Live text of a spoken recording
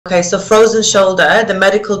Okay, so frozen shoulder, the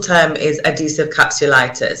medical term is adhesive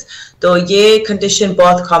capsulitis. तो ये condition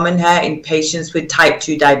बहुत common है in patients with type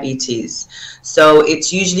 2 diabetes. So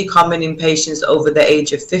it's usually common in patients over the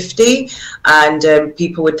age of 50, and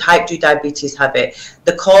people with type 2 diabetes have it.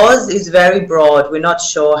 The cause is very broad. We're not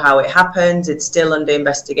sure how it happens. It's still under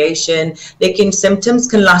investigation. Lekin symptoms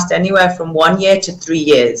can last anywhere from 1 year to 3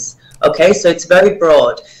 years. Okay, so it's very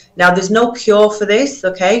broad. Now, there's no cure for this,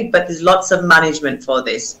 okay, but there's lots of management for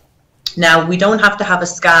this. Now, we don't have to have a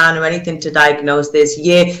scan or anything to diagnose this.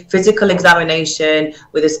 Yeah, physical examination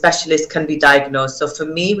with a specialist can be diagnosed. So for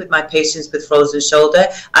me, with my patients with frozen shoulder,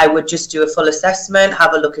 I would just do a full assessment,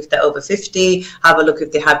 have a look if they're over 50, have a look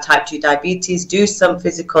if they have type 2 diabetes, do some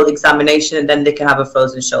physical examination, and then they can have a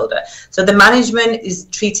frozen shoulder. So the management is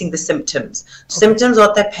treating the symptoms. Symptoms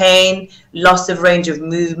are their pain, loss of range of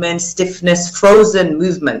movement, stiffness, frozen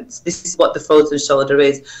movements. This is what the frozen shoulder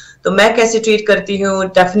is. तो मैं कैसे treat करती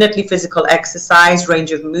हूँ? Definitely physical exercise,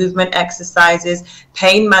 range of movement exercises,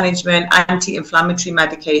 pain management, anti-inflammatory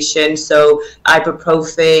medication, so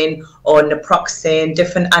ibuprofen or naproxen,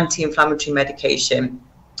 different anti-inflammatory medication.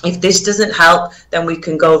 If this doesn't help, then we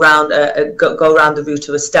can go around the route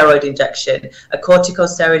of a steroid injection. A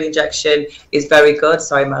corticosteroid injection is very good.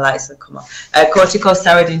 Sorry, my lights have come on. A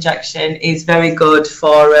corticosteroid injection is very good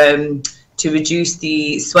for to reduce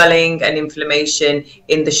the swelling and inflammation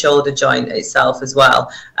in the shoulder joint itself as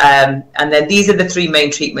well. And then these are the three main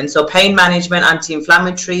treatments. So pain management,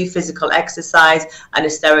 anti-inflammatory, physical exercise, and a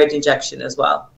steroid injection as well.